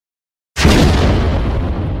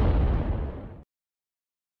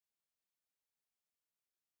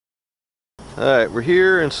Alright, we're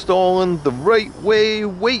here installing the right way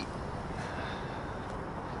weight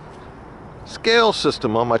scale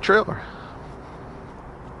system on my trailer.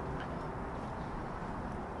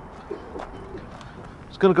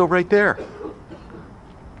 It's gonna go right there.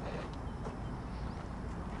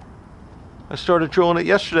 I started drilling it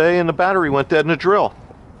yesterday and the battery went dead in the drill.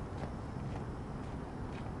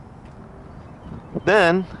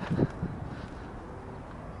 Then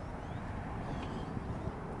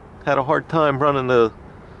had a hard time running the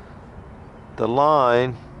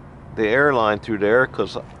line, the air line through there,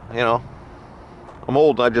 because you know I'm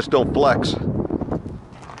old and I just don't flex.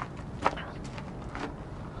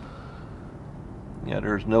 Yeah,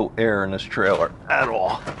 there's no air in this trailer at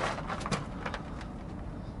all.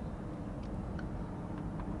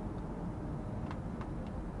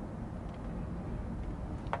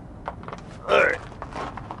 All right.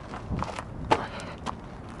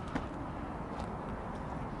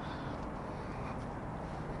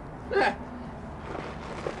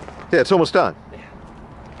 Yeah, it's almost done.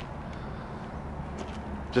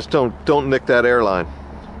 Just don't nick that airline.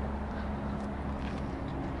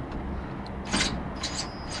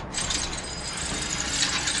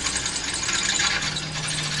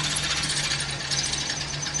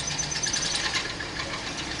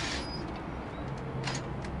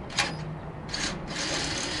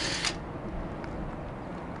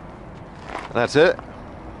 And that's it.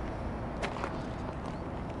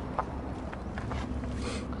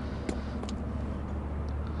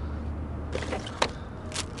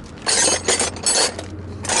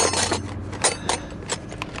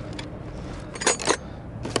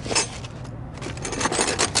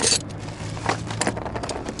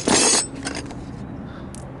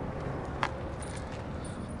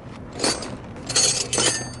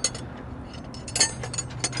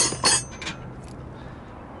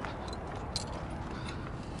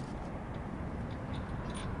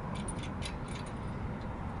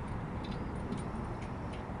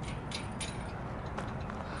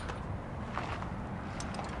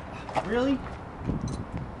 Really?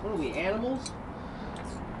 What are we, animals?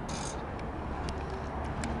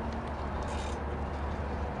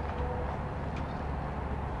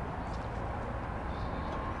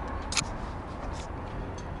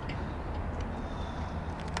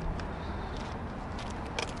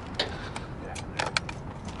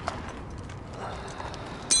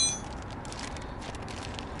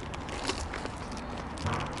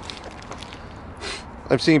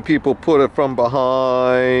 I've seen people put it from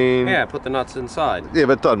behind. Yeah, put the nuts inside. Yeah,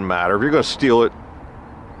 but it doesn't matter. If you're going to steal it,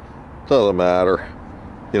 it doesn't matter.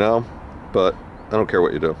 You know? But I don't care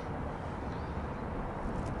what you do.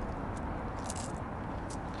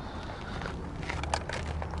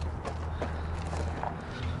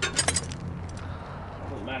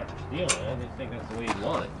 Doesn't matter for stealing it. I just think that's the way you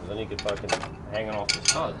want it, because then you could fucking hang it off the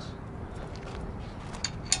studs.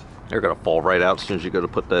 They're going to fall right out as soon as you go to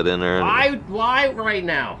put that in there. Why right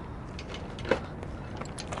now?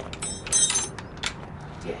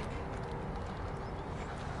 Dick.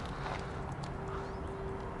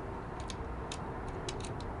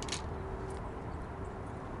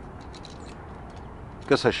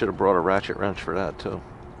 Guess I should have brought a ratchet wrench for that too.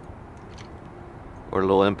 Or a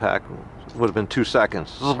little impact. Would have been 2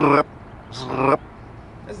 seconds. This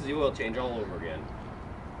is the oil change all over again.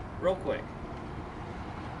 Real quick.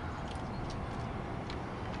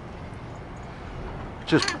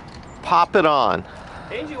 Just pop it on.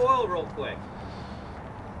 Change the oil real quick.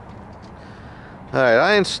 Alright,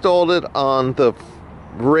 I installed it on the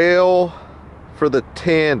rail for the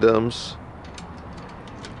tandems.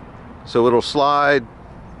 So it'll slide,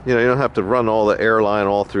 you know, you don't have to run all the airline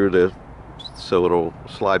all through the, so it'll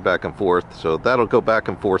slide back and forth. So that'll go back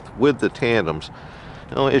and forth with the tandems.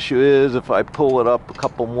 The only issue is if I pull it up a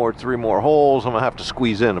couple more, 3 more holes, I'm gonna have to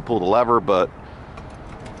squeeze in and pull the lever, but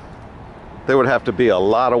there would have to be a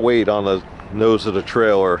lot of weight on the nose of the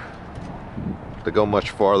trailer to go much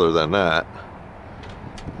farther than that.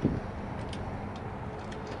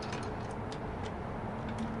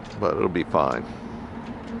 But it'll be fine.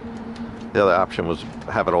 The other option was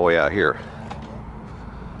have it all the way out here.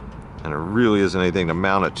 And there really isn't anything to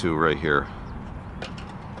mount it to right here.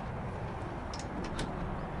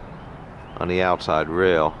 On the outside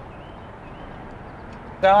rail.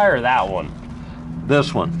 That or that one?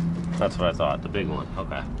 This one. That's what I thought, the big one.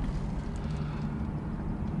 Okay.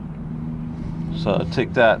 So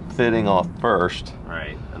take that fitting off first.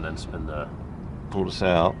 Alright, and then spin the... Pull this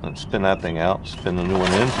out and spin that thing out. Spin the new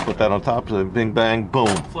one in. Put that on top of it. Bing, bang, boom.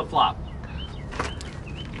 Flip flop.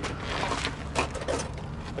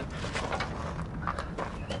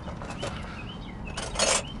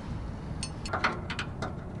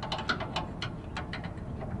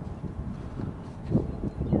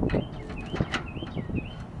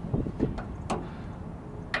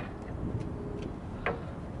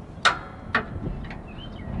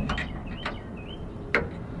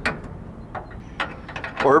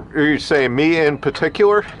 Or are you saying me in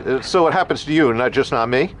particular? So it happens to you, not just not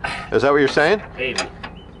me? Is that what you're saying? Maybe.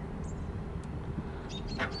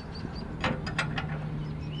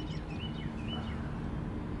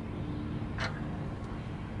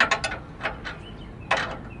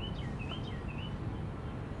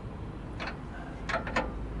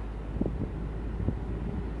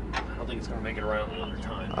 I don't think it's gonna make it around another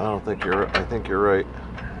time. I don't think you're. I think you're right.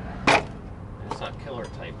 It's not killer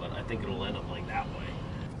tight, but I think it'll end up like that way.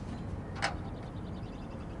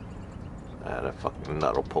 That fucking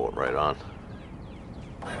nut will pull it right on.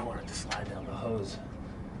 I don't want it to slide down the hose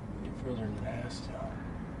any further than it has to.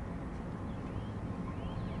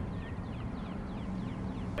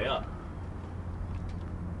 Way up.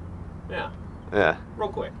 Yeah, Yeah. real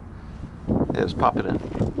quick. Yeah, just pop it in.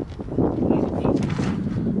 Easy peasy.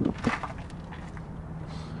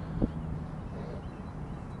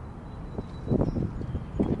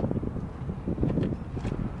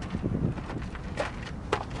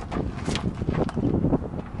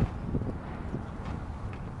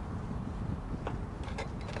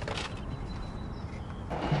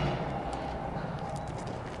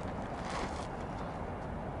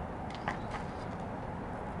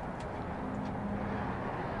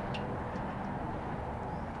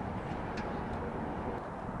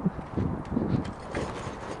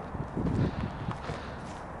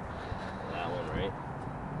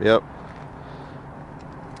 Yep.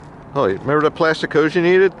 Oh, you remember the plastic hose you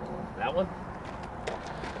needed? That one?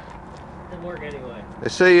 Didn't work anyway. They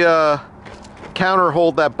say counter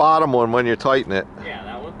hold that bottom one when you tighten it. Yeah,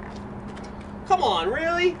 that one. Come on,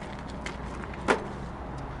 really?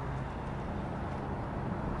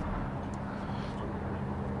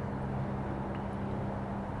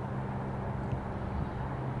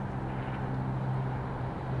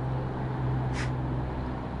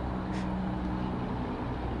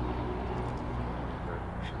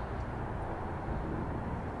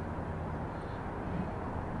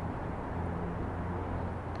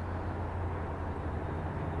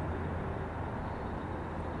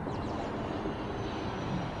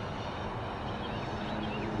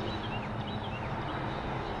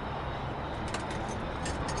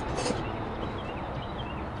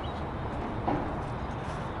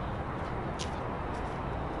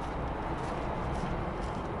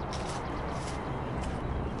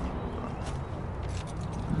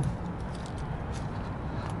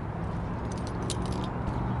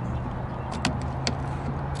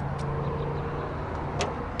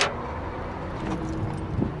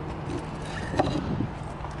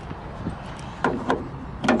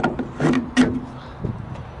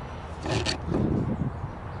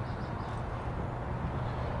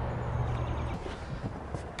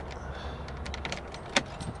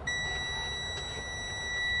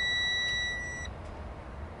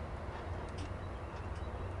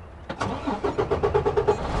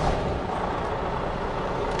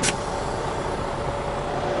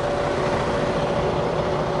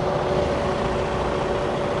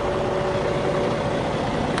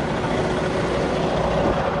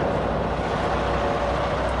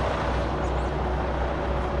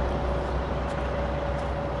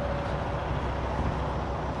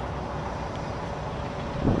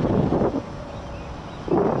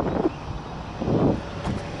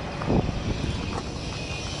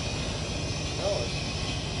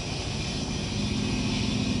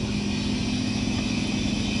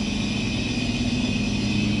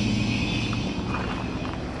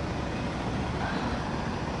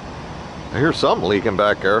 I hear something leaking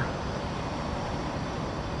back there.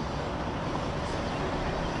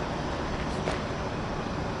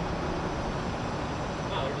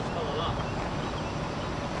 Oh, they're just filling up.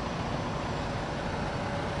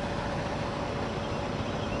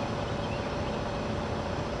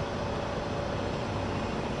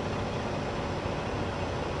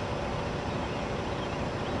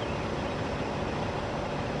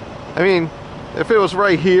 I mean, if it was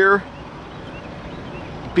right here,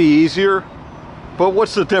 it'd be easier. But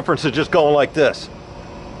what's the difference of just going like this?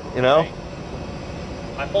 You know? Right.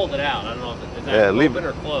 I pulled it out. I don't know if it's Yeah, leave open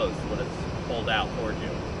or closed when it's pulled out towards you.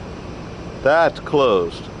 That's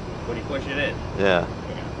closed. When you push it in. Yeah.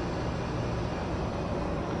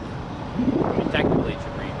 I mean, technically it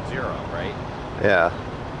should read 0, right? Yeah.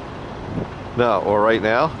 No, or right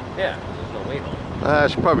now? Yeah, because there's no weight on it. I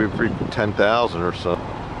should probably read 10,000 or so.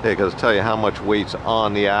 Yeah, because tell you how much weight's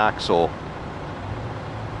on the axle.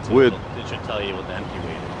 So With it should tell you what the empty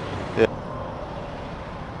weight is. Yeah.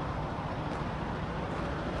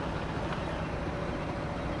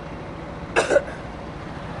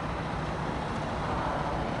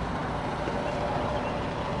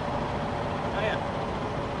 Oh yeah.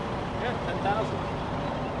 Yeah, 10,000.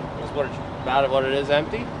 what it's about what it is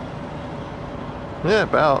empty? Yeah,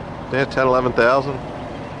 about 10, 11,000.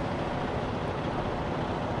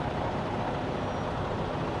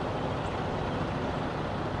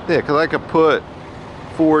 Yeah, because I could put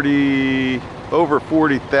 40, over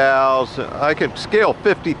 40,000. I could scale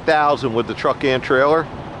 50,000 with the truck and trailer.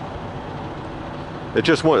 It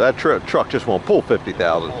just won't, that truck just won't pull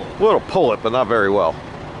 50,000. Well, it'll pull it, but not very well.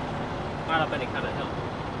 Not up any kind of hill.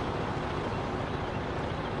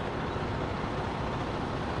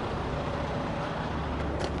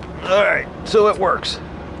 All right, so it works.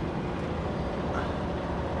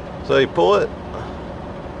 So you pull it,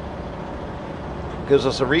 gives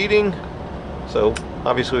us a reading. So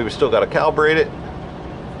obviously we still got to calibrate it.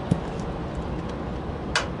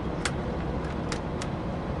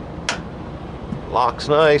 Locks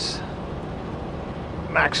nice.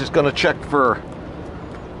 Max is going to check for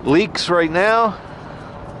leaks right now.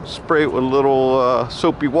 Spray it with a little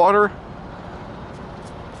soapy water.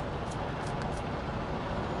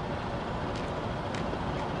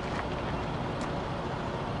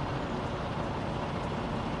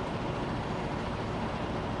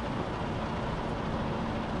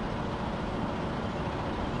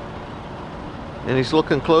 And he's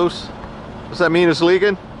looking close. Does that mean it's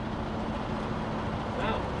leaking?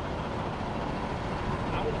 No.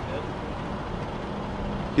 That was good.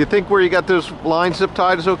 You think where you got those lines zip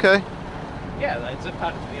tied is okay? Yeah, that zip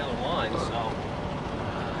tied to the other line, so.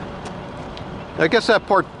 I guess that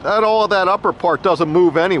part, all of that upper part doesn't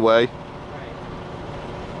move anyway. Right.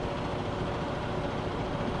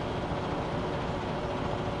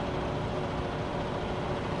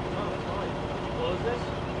 Oh, it's fine. Close this?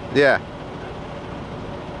 Yeah.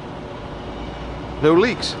 No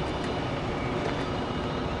leaks.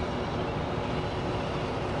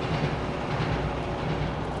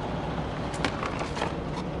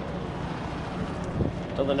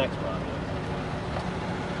 Till the next project.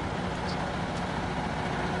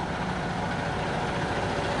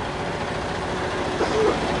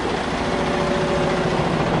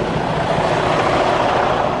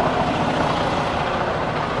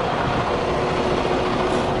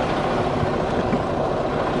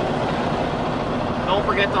 Don't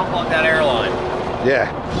forget to unplug that air line.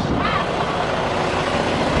 Yeah.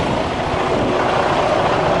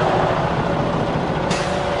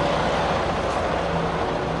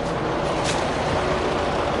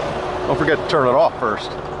 Don't forget to turn it off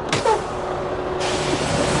first.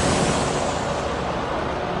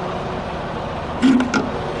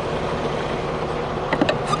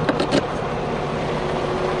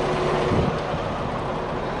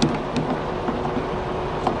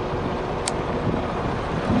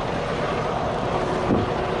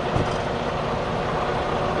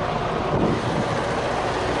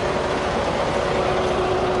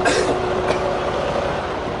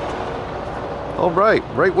 All right,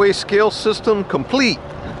 right way scale system complete.